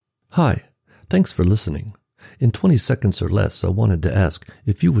Hi, thanks for listening. In 20 seconds or less, I wanted to ask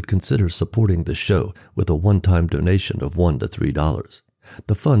if you would consider supporting the show with a one-time donation of $1 to $3.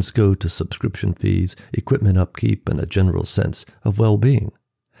 The funds go to subscription fees, equipment upkeep, and a general sense of well-being.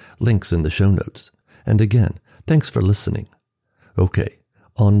 Links in the show notes. And again, thanks for listening. Okay,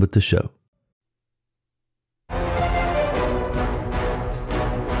 on with the show.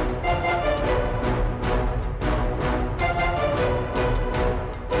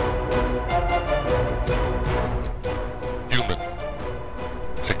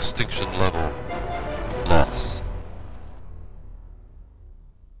 Extinction level loss.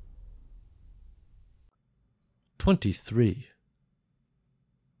 "23.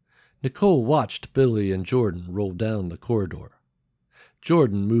 Nicole watched Billy and Jordan roll down the corridor.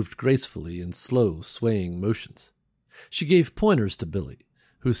 Jordan moved gracefully in slow, swaying motions. She gave pointers to Billy,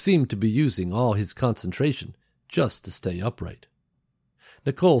 who seemed to be using all his concentration just to stay upright.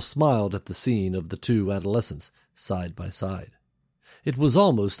 Nicole smiled at the scene of the two adolescents side by side. It was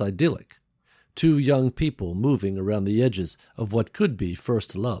almost idyllic. Two young people moving around the edges of what could be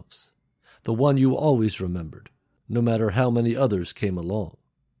first loves. The one you always remembered, no matter how many others came along.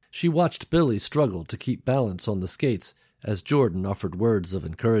 She watched Billy struggle to keep balance on the skates as Jordan offered words of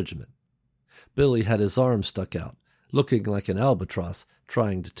encouragement. Billy had his arm stuck out, looking like an albatross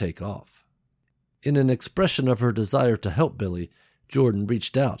trying to take off. In an expression of her desire to help Billy, Jordan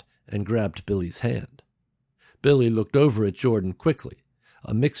reached out and grabbed Billy's hand. Billy looked over at Jordan quickly,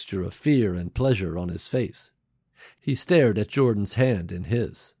 a mixture of fear and pleasure on his face. He stared at Jordan's hand in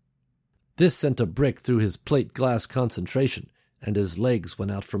his. This sent a brick through his plate glass concentration, and his legs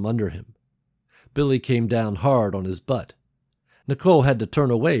went out from under him. Billy came down hard on his butt. Nicole had to turn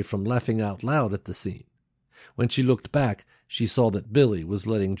away from laughing out loud at the scene. When she looked back, she saw that Billy was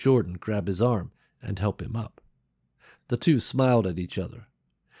letting Jordan grab his arm and help him up. The two smiled at each other.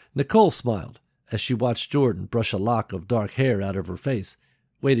 Nicole smiled as she watched Jordan brush a lock of dark hair out of her face,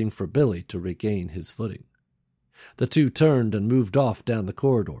 waiting for Billy to regain his footing. The two turned and moved off down the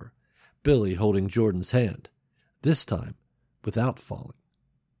corridor, Billy holding Jordan's hand, this time without falling.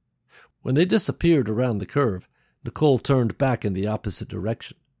 When they disappeared around the curve, Nicole turned back in the opposite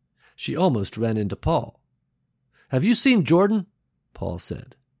direction. She almost ran into Paul. "Have you seen Jordan?" Paul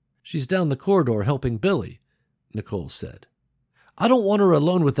said. "She's down the corridor helping Billy," Nicole said. "I don't want her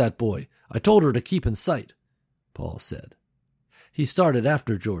alone with that boy. I told her to keep in sight," Paul said. He started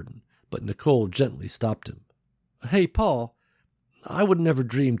after Jordan, but Nicole gently stopped him. "Hey, Paul, I would never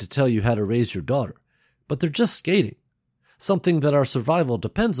dream to tell you how to raise your daughter, but they're just skating. Something that our survival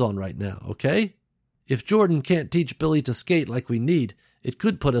depends on right now, okay? If Jordan can't teach Billy to skate like we need, it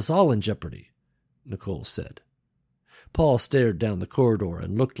could put us all in jeopardy," Nicole said. Paul stared down the corridor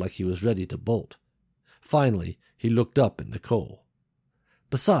and looked like he was ready to bolt. Finally, he looked up at Nicole.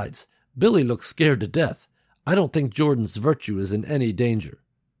 "Besides, Billy looks scared to death. I don't think Jordan's virtue is in any danger,"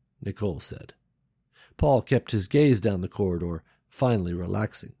 Nicole said. Paul kept his gaze down the corridor, finally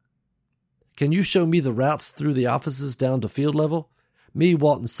relaxing. "Can you show me the routes through the offices down to field level? Me,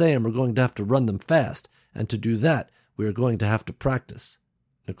 Walt, and Sam are going to have to run them fast, and to do that, we are going to have to practice,"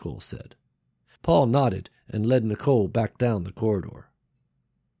 Nicole said. Paul nodded and led Nicole back down the corridor.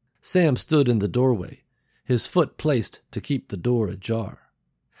 Sam stood in the doorway, his foot placed to keep the door ajar.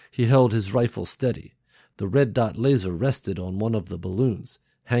 He held his rifle steady. The red dot laser rested on one of the balloons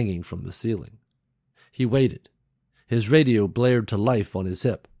hanging from the ceiling. He waited. His radio blared to life on his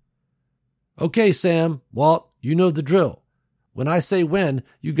hip. "Okay, Sam, Walt, you know the drill. When I say when,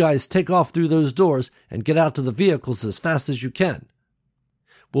 you guys take off through those doors and get out to the vehicles as fast as you can.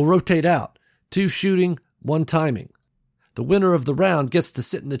 We'll rotate out, 2 shooting, 1 timing. The winner of the round gets to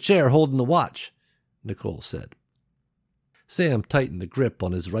sit in the chair holding the watch," Nicole said. Sam tightened the grip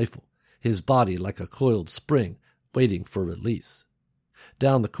on his rifle, his body like a coiled spring, waiting for release.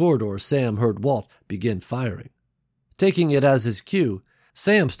 Down the corridor, Sam heard Walt begin firing. Taking it as his cue,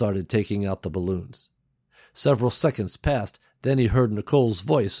 Sam started taking out the balloons. Several seconds passed, then he heard Nicole's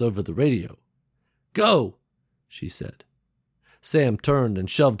voice over the radio. "Go," she said. Sam turned and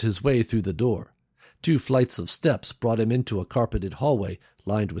shoved his way through the door. 2 flights of steps brought him into a carpeted hallway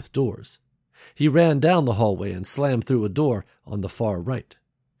lined with doors. He ran down the hallway and slammed through a door on the far right.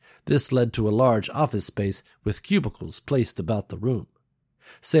 This led to a large office space with cubicles placed about the room.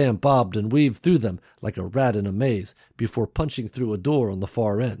 Sam bobbed and weaved through them like a rat in a maze before punching through a door on the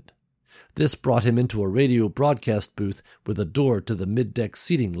far end. This brought him into a radio broadcast booth with a door to the mid-deck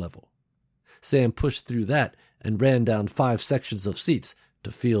seating level. Sam pushed through that and ran down 5 sections of seats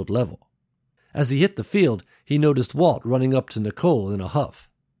to field level. As he hit the field, he noticed Walt running up to Nicole in a huff.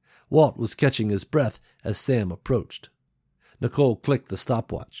 Walt was catching his breath as Sam approached. Nicole clicked the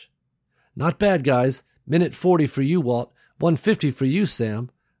stopwatch. Not bad, guys. Minute 40 for you, Walt. 150 for you, Sam.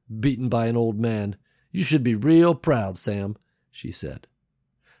 Beaten by an old man. You should be real proud, Sam, she said.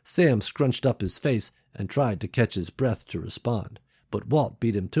 Sam scrunched up his face and tried to catch his breath to respond, but Walt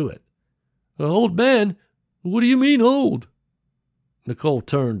beat him to it. Old man? What do you mean old? Nicole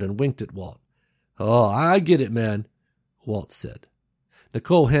turned and winked at Walt. Oh, I get it, man, Walt said.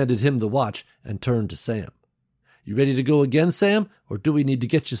 Nicole handed him the watch and turned to Sam. You ready to go again, Sam, or do we need to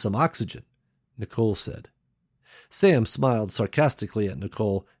get you some oxygen? Nicole said. Sam smiled sarcastically at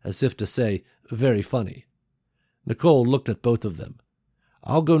Nicole as if to say, very funny. Nicole looked at both of them.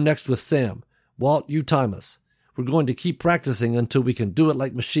 I'll go next with Sam. Walt, you time us. We're going to keep practicing until we can do it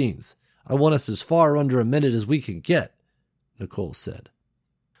like machines. I want us as far under a minute as we can get, Nicole said.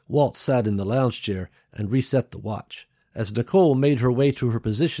 Walt sat in the lounge chair and reset the watch. As Nicole made her way to her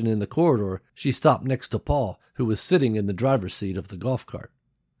position in the corridor, she stopped next to Paul, who was sitting in the driver's seat of the golf cart.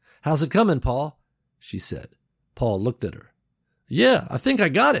 How's it coming, Paul? She said. Paul looked at her. Yeah, I think I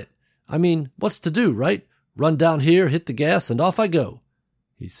got it. I mean, what's to do, right? Run down here, hit the gas, and off I go,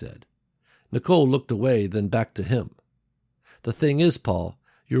 he said. Nicole looked away, then back to him. The thing is, Paul,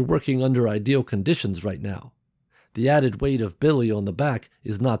 you're working under ideal conditions right now. The added weight of Billy on the back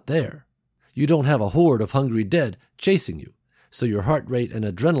is not there. You don't have a horde of hungry dead chasing you, so your heart rate and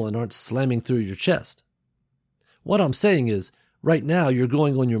adrenaline aren't slamming through your chest. What I'm saying is, right now you're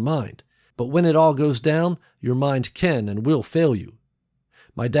going on your mind, but when it all goes down, your mind can and will fail you.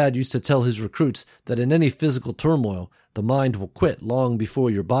 My dad used to tell his recruits that in any physical turmoil, the mind will quit long before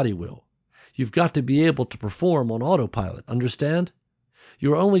your body will. You've got to be able to perform on autopilot, understand?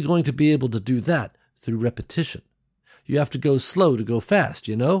 You're only going to be able to do that through repetition. You have to go slow to go fast,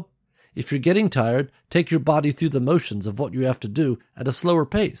 you know? If you're getting tired, take your body through the motions of what you have to do at a slower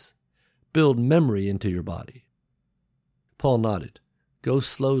pace. Build memory into your body. Paul nodded. Go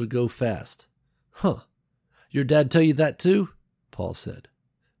slow to go fast. Huh. Your dad tell you that too? Paul said.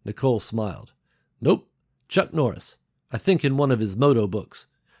 Nicole smiled. Nope. Chuck Norris. I think in one of his moto books.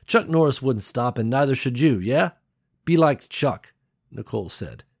 Chuck Norris wouldn't stop and neither should you, yeah? Be like Chuck, Nicole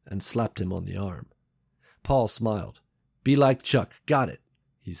said, and slapped him on the arm. Paul smiled. Be like Chuck. Got it,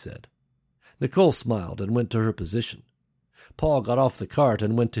 he said. Nicole smiled and went to her position. Paul got off the cart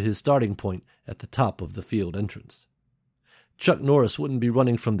and went to his starting point at the top of the field entrance. Chuck Norris wouldn't be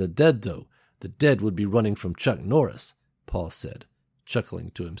running from the dead, though. The dead would be running from Chuck Norris, Paul said, chuckling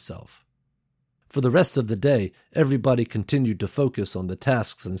to himself. For the rest of the day, everybody continued to focus on the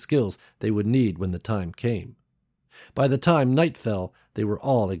tasks and skills they would need when the time came. By the time night fell, they were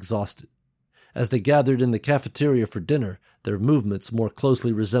all exhausted. As they gathered in the cafeteria for dinner, their movements more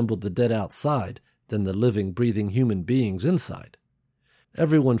closely resembled the dead outside than the living, breathing human beings inside.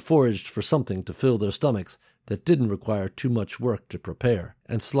 Everyone foraged for something to fill their stomachs that didn't require too much work to prepare,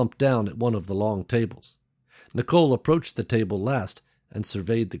 and slumped down at one of the long tables. Nicole approached the table last and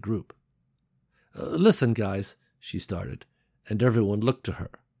surveyed the group. Listen, guys, she started, and everyone looked to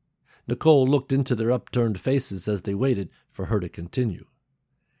her. Nicole looked into their upturned faces as they waited for her to continue.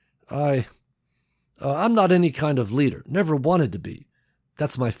 I'm not any kind of leader, never wanted to be.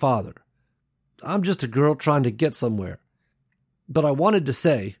 That's my father. I'm just a girl trying to get somewhere. But I wanted to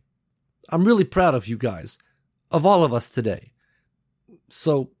say, I'm really proud of you guys, of all of us today.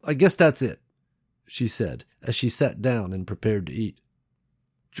 So I guess that's it, she said as she sat down and prepared to eat.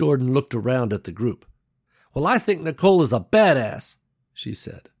 Jordan looked around at the group. Well, I think Nicole is a badass, she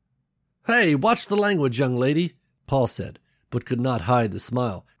said. Hey, watch the language, young lady, Paul said, but could not hide the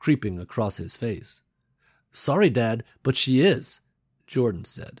smile creeping across his face. Sorry, Dad, but she is, Jordan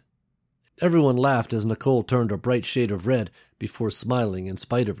said. Everyone laughed as Nicole turned a bright shade of red before smiling in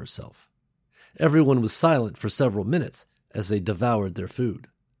spite of herself. Everyone was silent for several minutes as they devoured their food.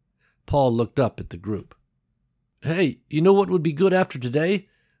 Paul looked up at the group. Hey, you know what would be good after today?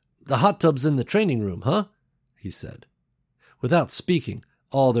 The hot tub's in the training room, huh? He said. Without speaking,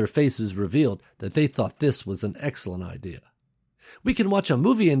 all their faces revealed that they thought this was an excellent idea. We can watch a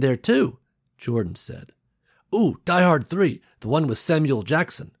movie in there too, Jordan said. Ooh, Die Hard 3, the one with Samuel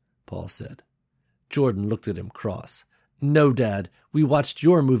Jackson, Paul said. Jordan looked at him cross. No, Dad, we watched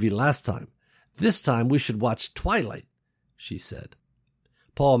your movie last time. This time we should watch Twilight, she said.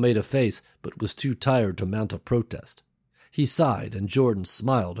 Paul made a face but was too tired to mount a protest. He sighed and Jordan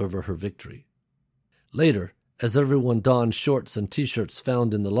smiled over her victory. Later, as everyone donned shorts and t-shirts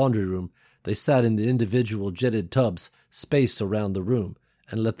found in the laundry room, they sat in the individual jetted tubs spaced around the room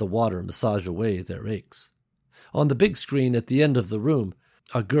and let the water massage away their aches. On the big screen at the end of the room,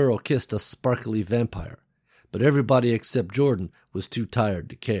 a girl kissed a sparkly vampire, but everybody except Jordan was too tired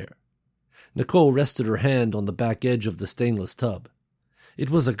to care. Nicole rested her hand on the back edge of the stainless tub. It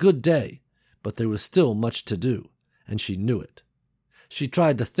was a good day, but there was still much to do, and she knew it. She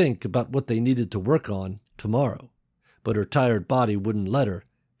tried to think about what they needed to work on tomorrow, but her tired body wouldn't let her,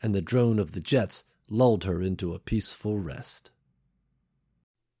 and the drone of the jets lulled her into a peaceful rest.